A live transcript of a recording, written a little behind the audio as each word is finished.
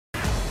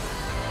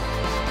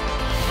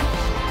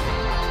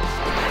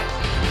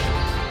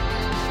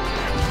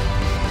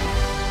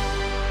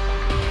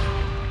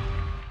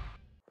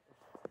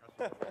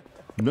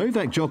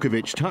Novak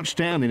Djokovic touched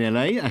down in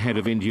LA ahead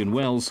of Indian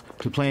Wells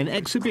to play an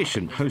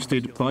exhibition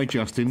hosted by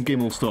Justin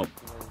Gimelstob.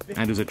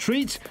 And as a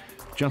treat,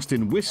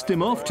 Justin whisked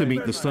him off to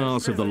meet the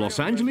stars of the Los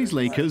Angeles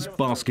Lakers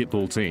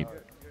basketball team.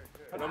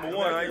 Number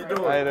one, how you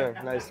doing? How you doing?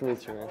 Nice to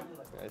meet you, man.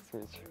 Nice to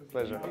meet you.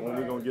 Pleasure. When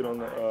we gonna get on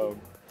the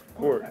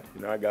court,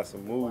 you know, I got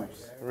some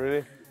moves.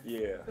 Really?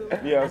 Yeah.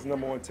 Yeah, I was the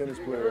 #1 tennis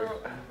player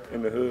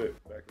in the hood.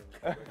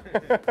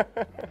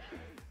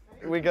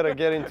 We gotta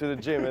get into the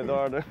gym,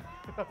 Eduardo.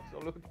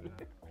 Absolutely.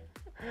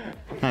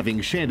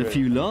 Having shared a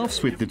few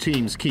laughs with the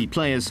team's key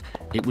players,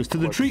 it was to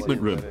the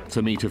treatment room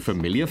to meet a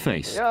familiar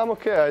face. Yeah, I'm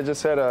okay. I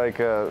just had like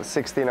a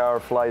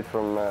 16-hour flight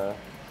from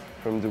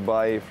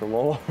Dubai, from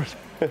all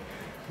over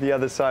the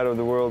other side of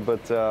the world.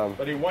 But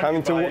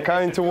coming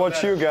to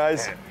watch you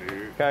guys.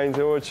 Coming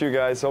to watch you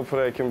guys.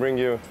 Hopefully, I can bring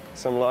you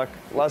some luck.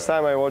 Last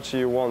time I watched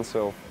you, you won,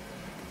 so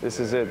this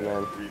is it,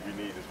 man.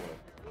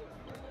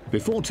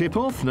 Before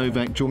tip-off,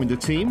 Novak joined the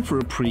team for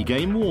a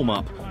pre-game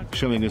warm-up,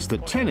 showing us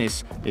that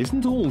tennis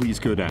isn't all he's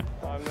good at.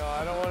 Oh, no,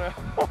 I don't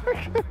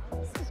want to.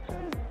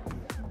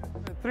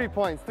 3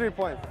 points, 3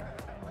 points.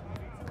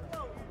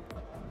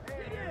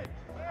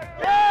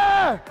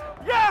 Yeah!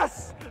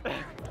 Yes!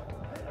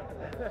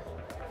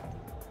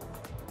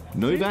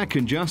 Novak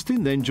and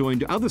Justin then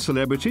joined other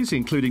celebrities,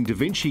 including Da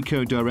Vinci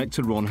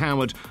co-director Ron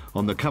Howard,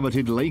 on the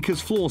coveted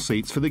Lakers floor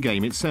seats for the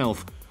game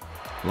itself.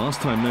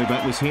 Last time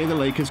Novak was here, the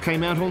Lakers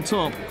came out on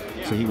top,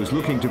 so he was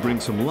looking to bring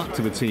some luck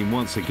to the team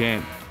once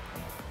again.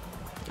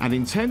 An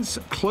intense,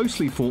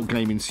 closely fought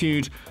game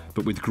ensued,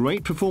 but with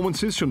great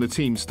performances from the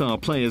team's star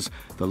players,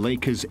 the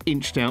Lakers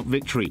inched out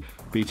victory,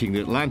 beating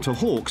the Atlanta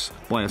Hawks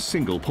by a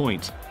single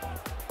point.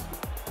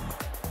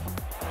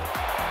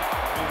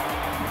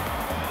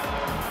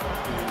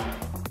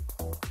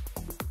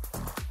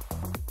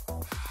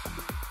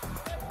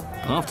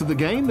 After the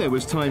game, there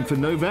was time for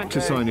Novak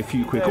to sign a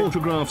few quick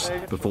autographs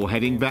before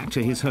heading back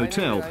to his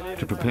hotel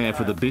to prepare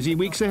for the busy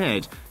weeks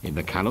ahead in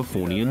the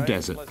Californian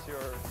desert.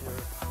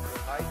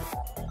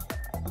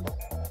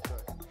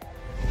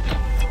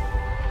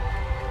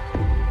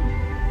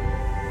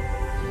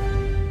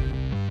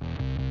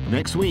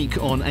 Next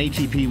week on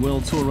ATP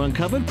World Tour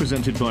Uncovered,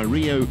 presented by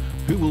Rio,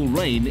 who will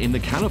reign in the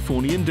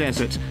Californian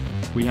desert?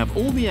 We have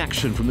all the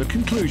action from the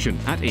conclusion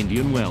at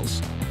Indian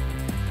Wells.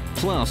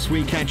 Plus,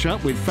 we catch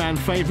up with fan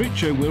favourite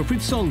Jo-Wilfried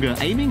Tsonga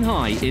aiming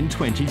high in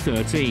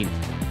 2013.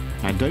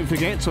 And don't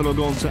forget to log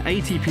on to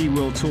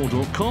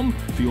atpworldtour.com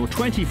for your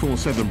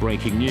 24/7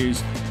 breaking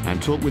news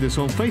and talk with us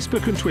on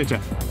Facebook and Twitter.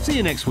 See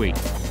you next week.